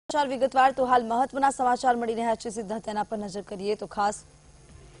વિગતવાર તો હાલ મહત્વના સમાચાર મળી રહ્યા છે, સીધા તેના પર નજર કરીએ તો ખાસ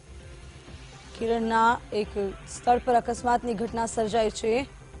કિરણના એક સ્થળ પર અકસ્માતની ઘટના સર્જાઈ છે।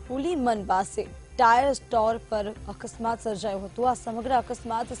 પુલીમન પાસે ટાયર સ્ટોર પર અકસ્માત સર્જાયો હતો। આ સમગ્ર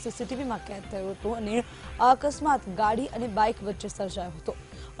અકસ્માત સીસીટીવીમાં કેદ થયો હતો અને આ અકસ્માત ગાડી અને બાઇક વચ્ચે સર્જાયો હતો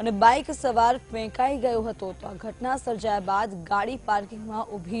અને બાઇક સવાર ફેંકાઈ ગયો હતો। તો આ ઘટના સર્જાયા બાદ ગાડી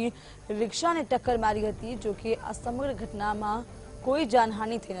પાર્કિંગમાં ઊભી રિક્ષાને ટક્કર મારી હતી। જો કે આ સમગ્ર ઘટનામાં કોઈ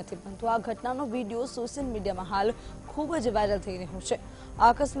જાનહાનિ થઈ નથી, પરંતુ આ ઘટનાનો વિડીયો સોશિયલ મીડિયામાં હાલ ખૂબ જ વાયરલ થઈ રહ્યો છે। આ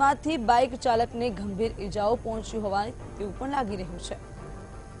અકસ્માતથી બાઇક ચાલકને ગંભીર ઇજાઓ પહોંચી હોવાનું તેવું પણ લાગી રહ્યું છે।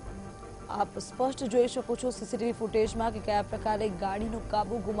 આપ સ્પષ્ટ જોઈ શકો છો સીસીટીવી ફૂટેજમાં કે કયા પ્રકારે ગાડીનો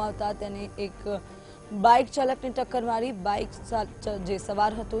કાબુ ગુમાવતા તેને એક બાઇક ચાલકને ટક્કર મારી। બાઇક જે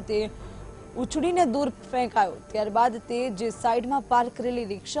સવાર હતો તે ઉછળીને દૂર ફેંકાયો, ત્યારબાદ તે જે સાઈડમાં પાર્ક કરેલી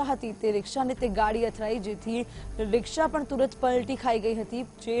રિક્ષા હતી તે રિક્ષાને તે ગાડી અથડાઈ, જેથી રિક્ષા પણ તુરંત પલટી ખાઈ ગઈ હતી।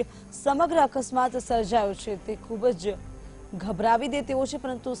 જે સમગ્ર અકસ્માત સર્જાયો છે તે ખૂબ જ ગભરાવી દે તેવો છે,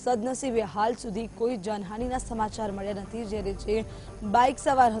 પરંતુ સદનસીબે હાલ સુધી કોઈ જાનહાનિના સમાચાર મળ્યા નથી। જ્યારે જે બાઇક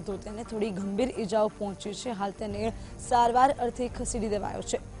સવાર હતો તેને થોડી ગંભીર ઇજાઓ પહોંચી છે। હાલ તેને સારવાર અર્થે ખસેડી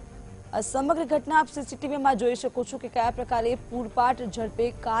દેવાયો છે। આ સમગ્ર ઘટના આપ સીસીટીવીમાં જોઈ શકો છો કે કયા પ્રકારે પૂરપાટ ઝડપે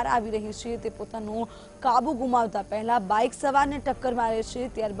કાર આવી રહી છે, તે પોતાનો કાબુ ગુમાવતા પહેલા બાઇક સવારને ટક્કર મારે છે,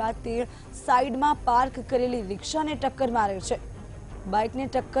 ત્યારબાદ તે સાઈડમાં પાર્ક કરેલી રિક્ષાને ટક્કર મારે છે। બાઇકને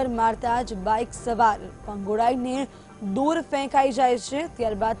ટક્કર મારતા જ બાઇક સવાર પંગોળાઈને દૂર ફેંકાઈ જાય છે,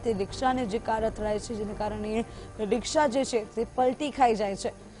 ત્યારબાદ તે રિક્ષાને જે કાર અથડાય છે, જેને કારણે રિક્ષા જે છે તે પલટી ખાઈ જાય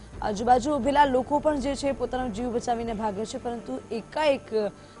છે। આજુબાજુ ઉભેલા લોકો પણ જે છે પોતાનો જીવ બચાવીને ભાગે છે, પરંતુ એકાએક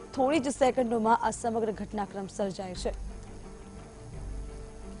થોડી જ સેકન્ડોમાં આ સમગ્ર ઘટનાક્રમ સર્જાય છે।